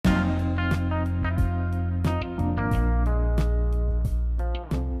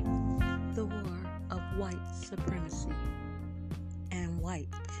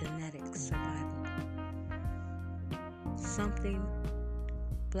something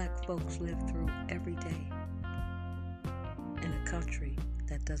black folks live through every day in a country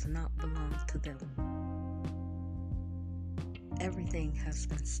that does not belong to them. Everything has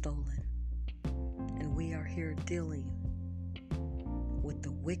been stolen, and we are here dealing with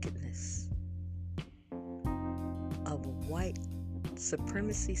the wickedness of a white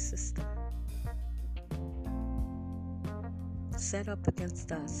supremacy system set up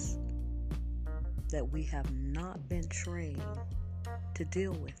against us that we have not been trained to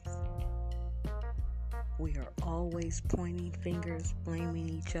deal with. We are always pointing fingers, blaming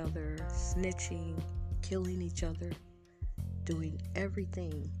each other, snitching, killing each other, doing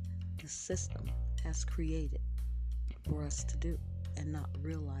everything the system has created for us to do and not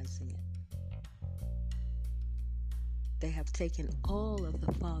realizing it. They have taken all of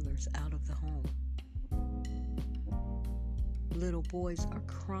the fathers out of the home. Little boys are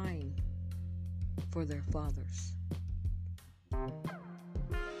crying for their fathers,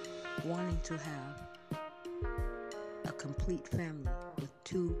 wanting to have a complete family with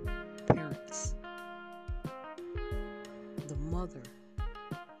two parents. The mother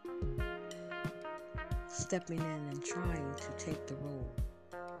stepping in and trying to take the role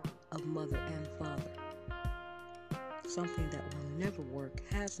of mother and father. Something that will never work,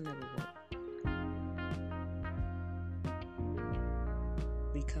 has never worked.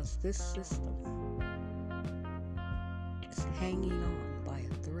 Because this system is hanging on by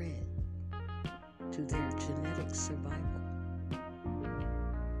a thread to their genetic survival.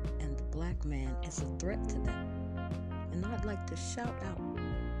 And the black man is a threat to that. And I'd like to shout out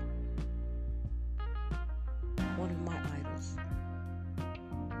one of my idols,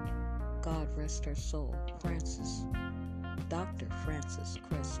 God rest her soul, Dr. Frances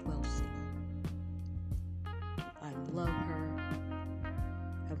Cress Welsing. I love her.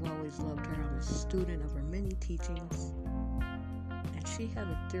 I've always loved her. I'm a student of her many teachings. And she had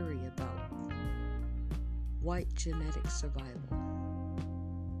a theory about white genetic survival.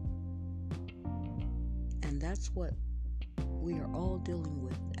 And that's what we are all dealing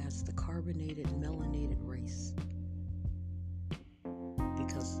with as the carbonated, melanated race.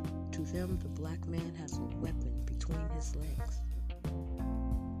 Because to them, the black man has a weapon between his legs.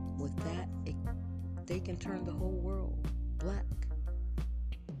 With that, they can turn the whole world black.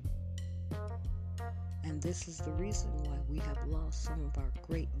 And this is the reason why we have lost some of our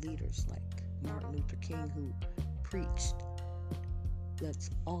great leaders like Martin Luther King, who preached, let's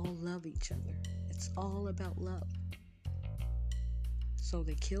all love each other. It's all about love. So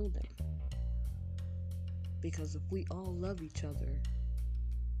they killed him. Because if we all love each other,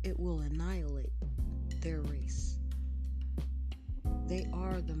 it will annihilate their race. They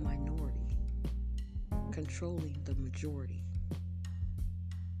are the minority, controlling the majority.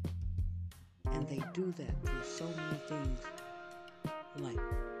 And they do that through so many things like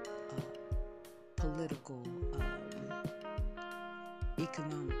political,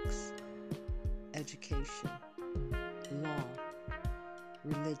 economics, education, law,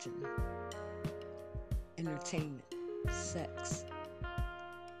 religion, entertainment, sex.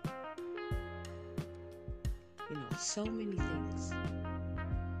 So many things.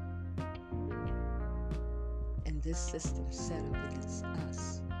 And this system set up against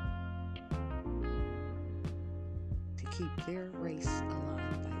us to keep their race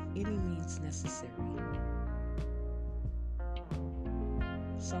alive by any means necessary.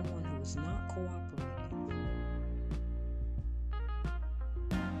 Someone who is not cooperating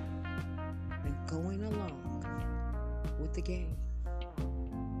and going along with the game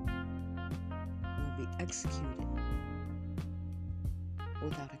will be executed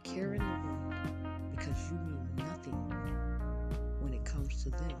without a care in the world, because you mean nothing when it comes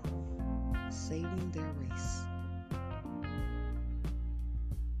to them saving their race.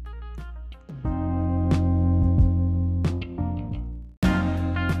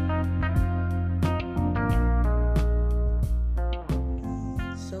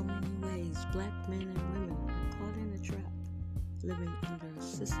 So many ways black men and women are caught in a trap, living under a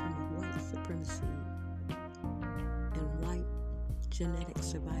system of white supremacy and white genetic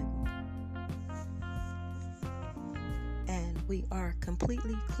survival. And we are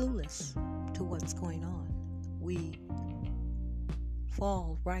completely clueless to what's going on. We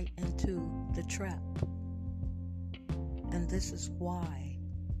fall right into the trap. And this is why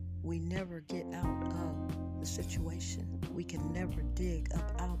we never get out of the situation. We can never dig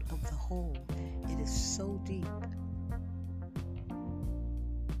up out of the hole. It is so deep.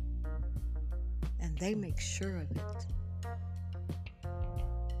 And they make sure of it.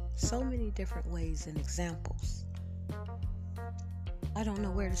 So many different ways and examples. I don't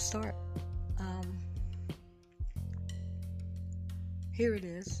know where to start. Here it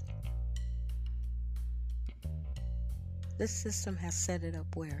is. This system has set it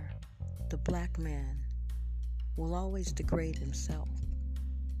up where the black man will always degrade himself.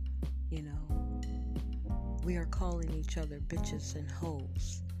 You know, we are calling each other bitches and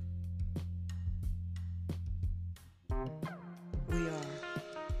hoes. We are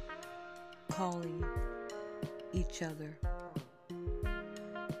calling each other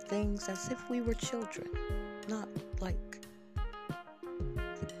things as if we were children, not like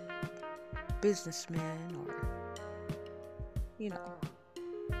the businessman or, you know,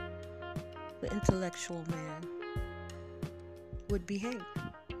 the intellectual man would behave.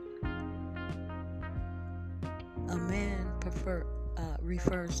 A man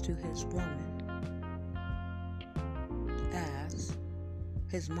refers to his woman as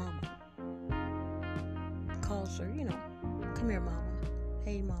his mama. Calls her, you know, come here, mama.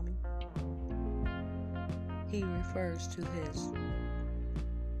 Hey, mommy. He refers to his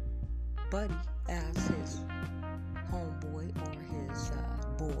buddy as his homeboy or his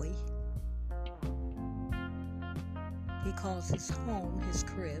boy. He calls his home his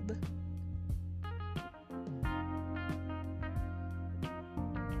crib.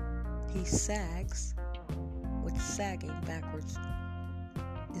 He sags, which sagging backwards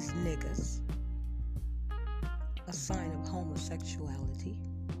is niggas, a sign of homosexuality,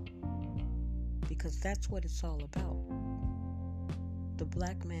 because that's what it's all about. The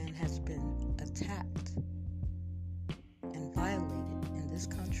black man has been attacked and violated in this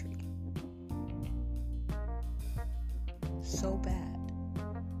country so bad.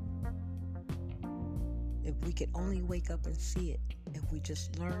 If we could only wake up and see it, if we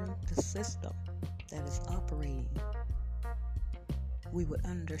just learn the system that is operating, we would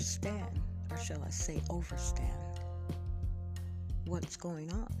understand, or shall I say overstand, what's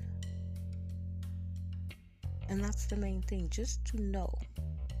going on. And that's the main thing, just to know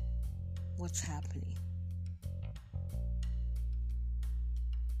what's happening.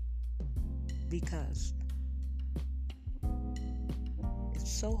 Because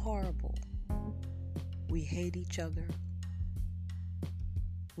it's so horrible. We hate each other.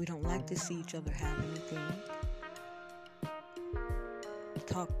 We don't like to see each other have anything.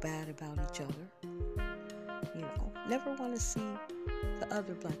 Talk bad about each other. You know, never want to see the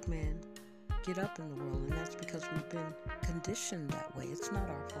other black man get up in the world, and that's because we've been conditioned that way. It's not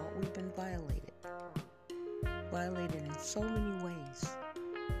our fault. We've been violated. Violated in so many ways.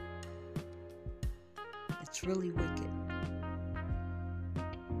 It's really wicked.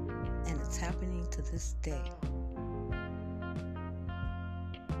 And it's happening to this day.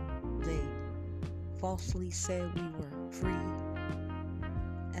 They falsely said we were free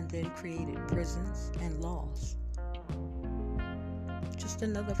and then created prisons and laws. Just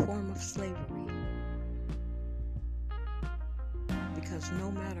another form of slavery. Because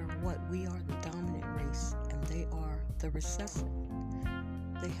no matter what, we are the dominant race and they are the recessive.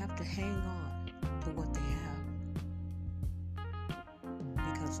 They have to hang on to what they have.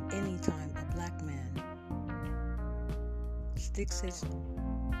 Because anytime a black man sticks his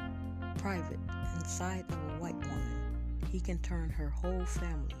private inside of a white woman, he can turn her whole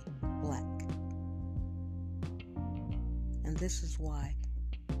family black. And this is why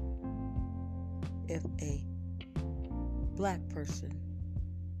if a black person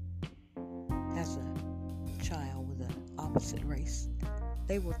has a child with an opposite race,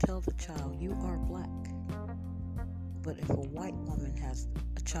 they will tell the child, you are black. But if a white woman has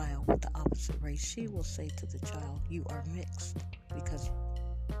a child with the opposite race, she will say to the child, you are mixed. Because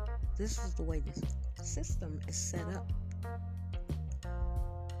this is the way the system is set up.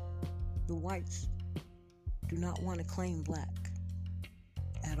 The whites do not want to claim black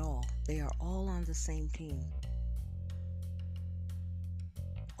at all. They are all on the same team.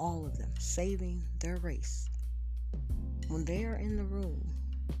 All of them, saving their race. When they are in the room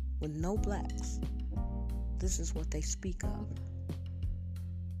with no blacks, this is what they speak of.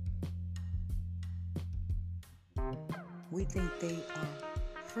 We think they are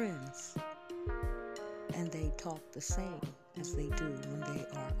friends, and they talk the same as they do when they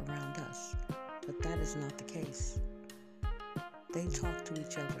are around us. But that is not the case. They talk to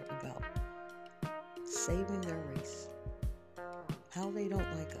each other about saving their race, how they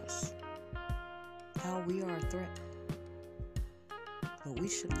don't like us, how we are a threat. But we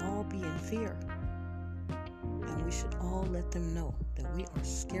should all be in fear, and we should all let them know that we are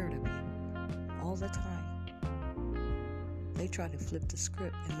scared of you all the time. They try to flip the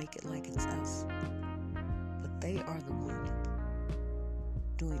script and make it like it's us, but they are the one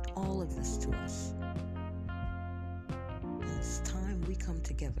doing all of this to us. And it's time we come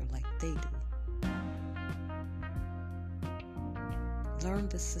together like they do. Learn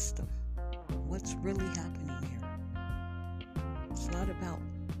the system. What's really happening here? It's not about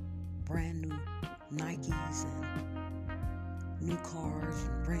brand new Nikes and new cars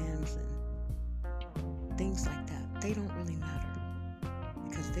and rims and things like that. They don't really matter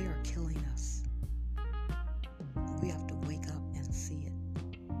because they are killing us.